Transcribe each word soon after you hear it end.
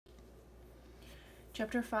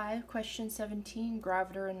Chapter 5, Question 17,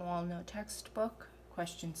 Gravetter and Wallnau textbook,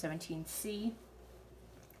 Question 17C.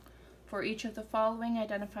 For each of the following,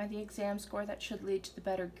 identify the exam score that should lead to the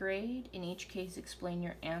better grade. In each case, explain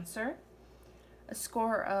your answer. A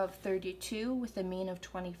score of 32 with a mean of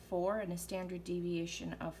 24 and a standard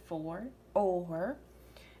deviation of 4, or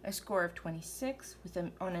a score of 26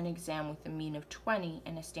 on an exam with a mean of 20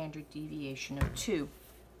 and a standard deviation of 2.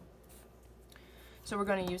 So we're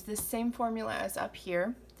going to use this same formula as up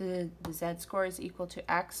here. The z-score is equal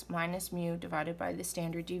to x minus mu divided by the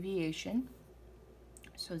standard deviation.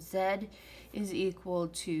 So z is equal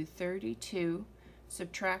to 32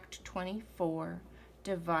 subtract 24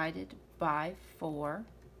 divided by 4.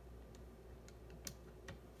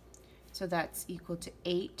 So that's equal to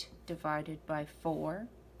 8 divided by 4,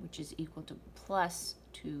 which is equal to plus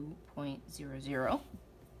 2.00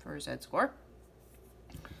 for z-score.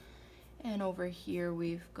 And over here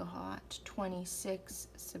we've got 26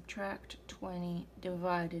 subtract 20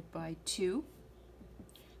 divided by 2.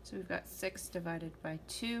 So we've got 6 divided by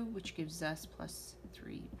 2, which gives us plus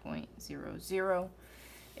 3.00.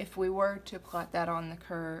 If we were to plot that on the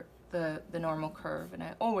curve, the normal curve, and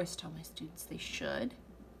I always tell my students they should,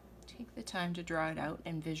 take the time to draw it out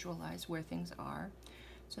and visualize where things are.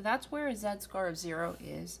 So that's where a z-score of 0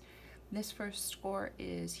 is. This first score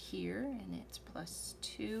is here, and it's plus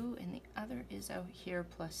 2, and the other is out here,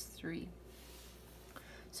 plus 3.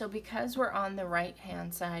 So because we're on the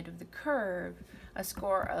right-hand side of the curve, a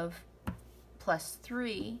score of plus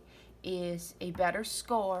 3 is a better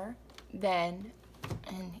score than,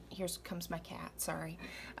 and here comes my cat, sorry.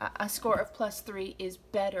 A score of plus 3 is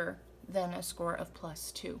better than a score of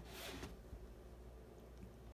plus 2.